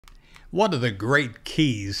One of the great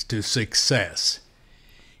keys to success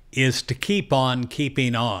is to keep on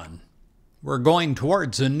keeping on. We're going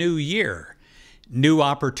towards a new year, new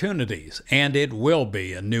opportunities, and it will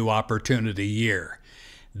be a new opportunity year.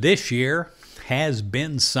 This year has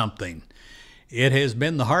been something. It has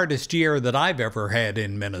been the hardest year that I've ever had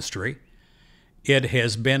in ministry. It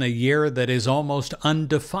has been a year that is almost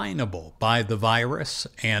undefinable by the virus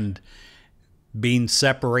and being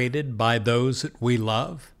separated by those that we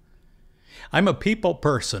love. I'm a people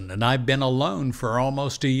person, and I've been alone for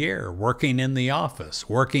almost a year, working in the office,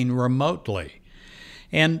 working remotely.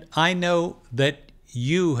 And I know that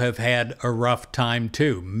you have had a rough time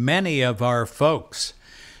too. Many of our folks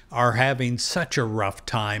are having such a rough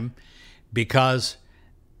time because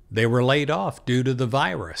they were laid off due to the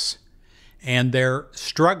virus, and they're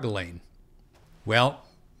struggling. Well,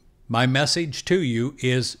 my message to you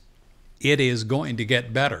is it is going to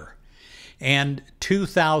get better. And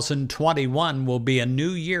 2021 will be a new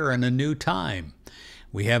year and a new time.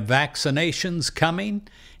 We have vaccinations coming,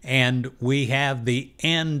 and we have the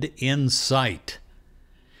end in sight.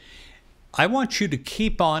 I want you to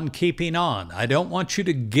keep on keeping on. I don't want you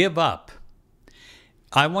to give up.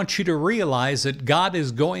 I want you to realize that God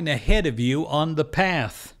is going ahead of you on the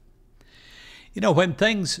path. You know, when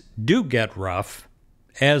things do get rough,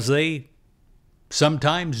 as they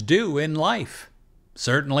sometimes do in life,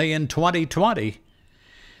 certainly in 2020,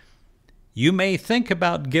 you may think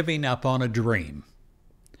about giving up on a dream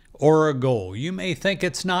or a goal. You may think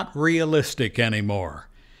it's not realistic anymore.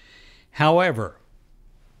 However,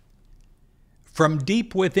 from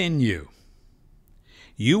deep within you,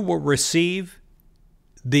 you will receive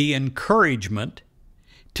the encouragement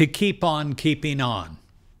to keep on keeping on.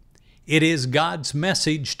 It is God's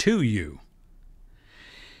message to you.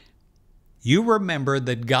 You remember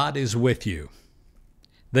that God is with you,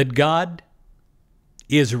 that God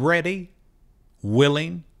is ready,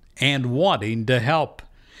 willing, and wanting to help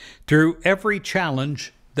through every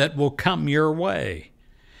challenge that will come your way.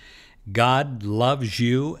 God loves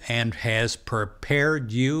you and has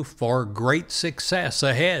prepared you for great success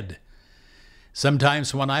ahead.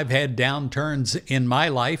 Sometimes when I've had downturns in my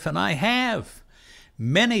life, and I have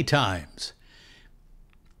many times,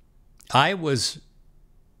 I was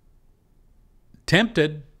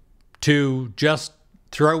tempted to just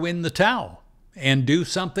throw in the towel and do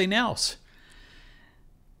something else.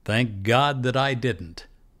 Thank God that I didn't.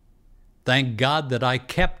 Thank God that I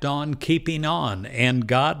kept on keeping on, and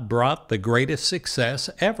God brought the greatest success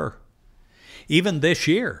ever. Even this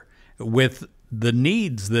year, with the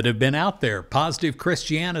needs that have been out there, Positive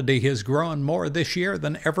Christianity has grown more this year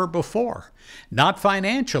than ever before. Not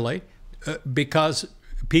financially, because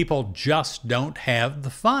people just don't have the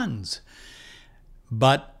funds,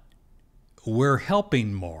 but we're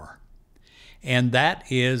helping more. And that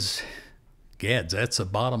is, Gads, that's the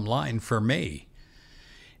bottom line for me.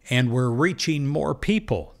 And we're reaching more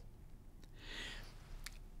people.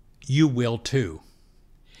 You will too.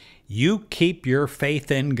 You keep your faith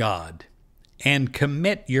in God and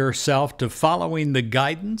commit yourself to following the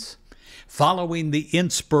guidance, following the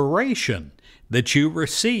inspiration that you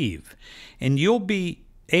receive, and you'll be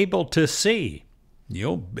able to see,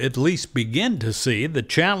 you'll at least begin to see the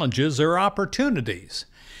challenges or opportunities.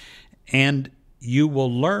 And you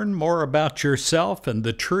will learn more about yourself and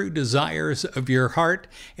the true desires of your heart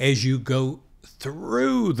as you go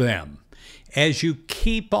through them, as you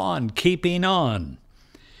keep on keeping on.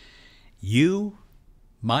 You,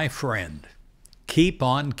 my friend, keep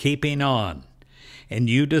on keeping on, and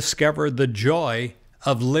you discover the joy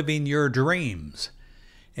of living your dreams.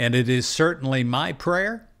 And it is certainly my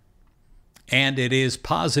prayer, and it is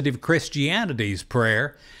Positive Christianity's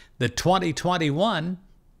prayer, that 2021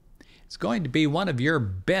 is going to be one of your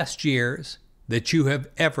best years that you have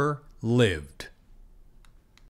ever lived.